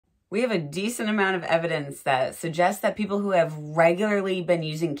We have a decent amount of evidence that suggests that people who have regularly been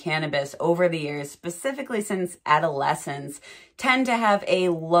using cannabis over the years, specifically since adolescence, tend to have a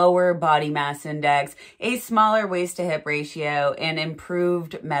lower body mass index, a smaller waist to hip ratio, and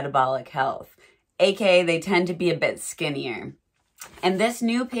improved metabolic health. AKA, they tend to be a bit skinnier. And this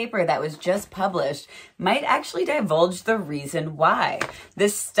new paper that was just published might actually divulge the reason why.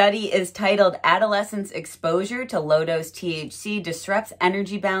 This study is titled Adolescents' Exposure to Low-Dose THC Disrupts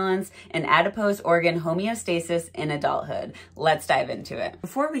Energy Balance and Adipose Organ Homeostasis in Adulthood. Let's dive into it.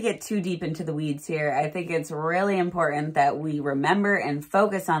 Before we get too deep into the weeds here, I think it's really important that we remember and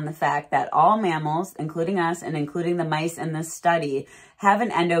focus on the fact that all mammals, including us and including the mice in this study, have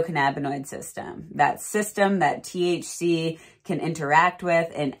an endocannabinoid system. That system that THC can interact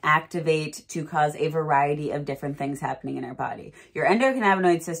with and activate to cause a variety of different things happening in our body. Your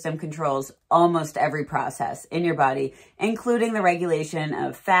endocannabinoid system controls almost every process in your body, including the regulation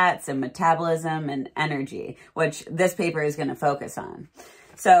of fats and metabolism and energy, which this paper is going to focus on.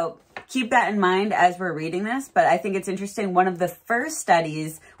 So keep that in mind as we're reading this, but I think it's interesting. One of the first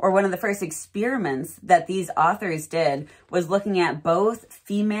studies or one of the first experiments that these authors did was looking at both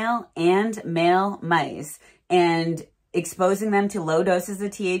female and male mice and exposing them to low doses of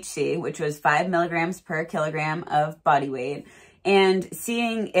THC, which was 5 milligrams per kilogram of body weight, and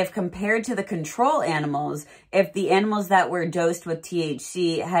seeing if compared to the control animals, if the animals that were dosed with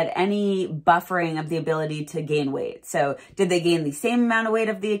THC had any buffering of the ability to gain weight. So did they gain the same amount of weight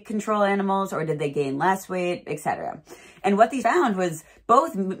of the control animals, or did they gain less weight, etc.? And what they found was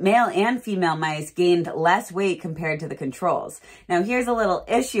both male and female mice gained less weight compared to the controls. Now, here's a little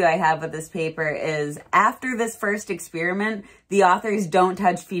issue I have with this paper is after this first experiment, the authors don't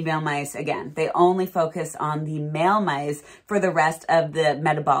touch female mice again. They only focus on the male mice for the rest of the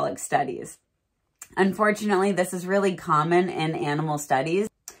metabolic studies. Unfortunately, this is really common in animal studies.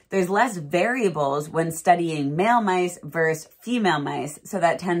 There's less variables when studying male mice versus female mice, so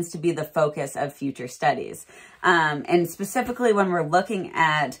that tends to be the focus of future studies. And specifically when we're looking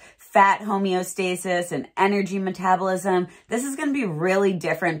at fat homeostasis and energy metabolism, this is going to be really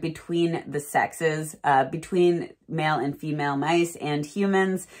different between the sexes, between male and female mice and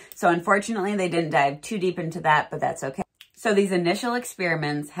humans. So unfortunately, they didn't dive too deep into that, but that's okay. So these initial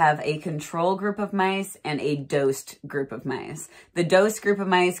experiments have a control group of mice and a dosed group of mice. The dosed group of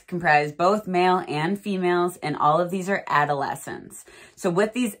mice comprise both male and females, and all of these are adolescents. So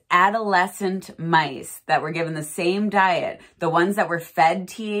with these adolescent mice that were given the same diet, the ones that were fed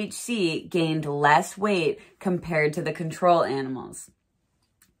THC gained less weight compared to the control animals.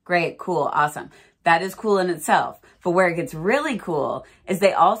 Great, cool, awesome. That is cool in itself. But where it gets really cool is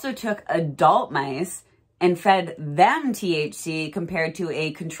they also took adult mice and fed them THC compared to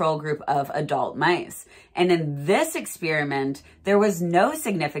a control group of adult mice. And in this experiment, there was no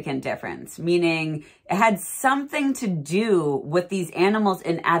significant difference, meaning it had something to do with these animals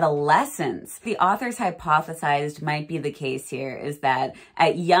in adolescence. The authors hypothesized might be the case here is that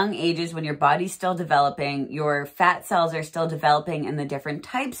at young ages, when your body's still developing, your fat cells are still developing in the different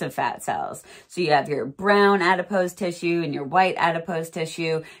types of fat cells. So you have your brown adipose tissue and your white adipose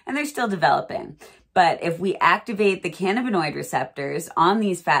tissue, and they're still developing. But if we activate the cannabinoid receptors on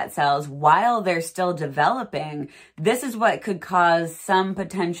these fat cells while they're still developing, this is what could cause some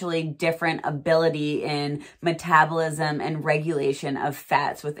potentially different ability in metabolism and regulation of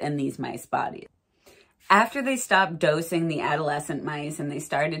fats within these mice bodies. After they stopped dosing the adolescent mice and they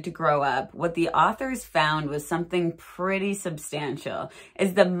started to grow up, what the authors found was something pretty substantial,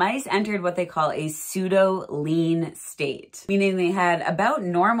 is the mice entered what they call a pseudo-lean state, meaning they had about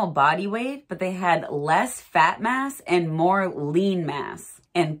normal body weight, but they had less fat mass and more lean mass,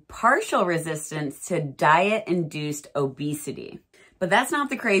 and partial resistance to diet-induced obesity. But that's not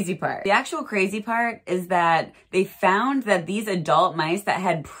the crazy part. The actual crazy part is that they found that these adult mice that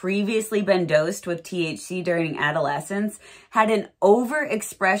had previously been dosed with THC during adolescence had an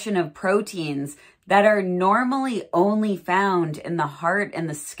overexpression of proteins that are normally only found in the heart and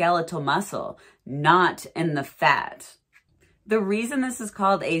the skeletal muscle, not in the fat. The reason this is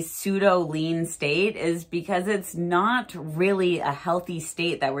called a pseudo-lean state is because it's not really a healthy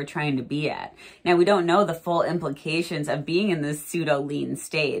state that we're trying to be at. Now, we don't know the full implications of being in this pseudo-lean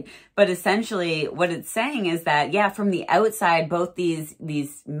state, but essentially what it's saying is that, yeah, from the outside, both these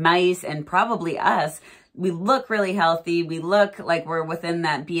mice and probably us, we look really healthy. We look like we're within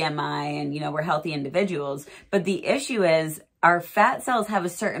that BMI and, you know, we're healthy individuals. But the issue is, our fat cells have a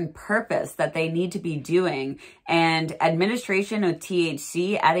certain purpose that they need to be doing, and administration of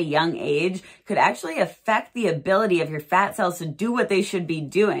THC at a young age could actually affect the ability of your fat cells to do what they should be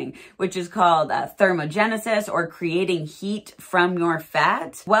doing, which is called thermogenesis, or creating heat from your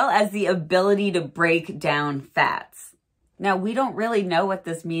fat, as well as the ability to break down fats. Now, we don't really know what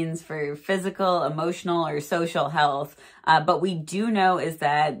this means for physical, emotional, or social health, but we do know is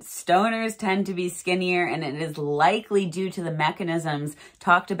that stoners tend to be skinnier, and it is likely due to the mechanisms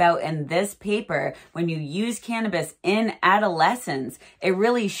talked about in this paper. When you use cannabis in adolescence, it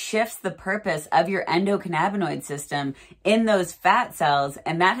really shifts the purpose of your endocannabinoid system in those fat cells,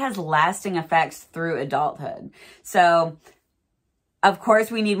 and that has lasting effects through adulthood. So, of course,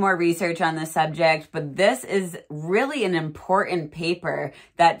 we need more research on this subject, but this is really an important paper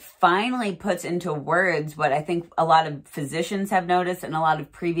that finally puts into words what I think a lot of physicians have noticed and a lot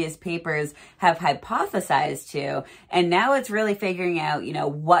of previous papers have hypothesized to. And now it's really figuring out,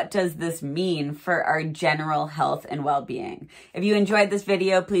 what does this mean for our general health and well-being? If you enjoyed this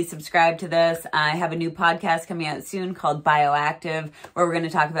video, please subscribe to this. I have a new podcast coming out soon called Bioactive, where we're going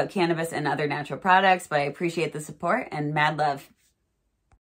to talk about cannabis and other natural products, but I appreciate the support and mad love.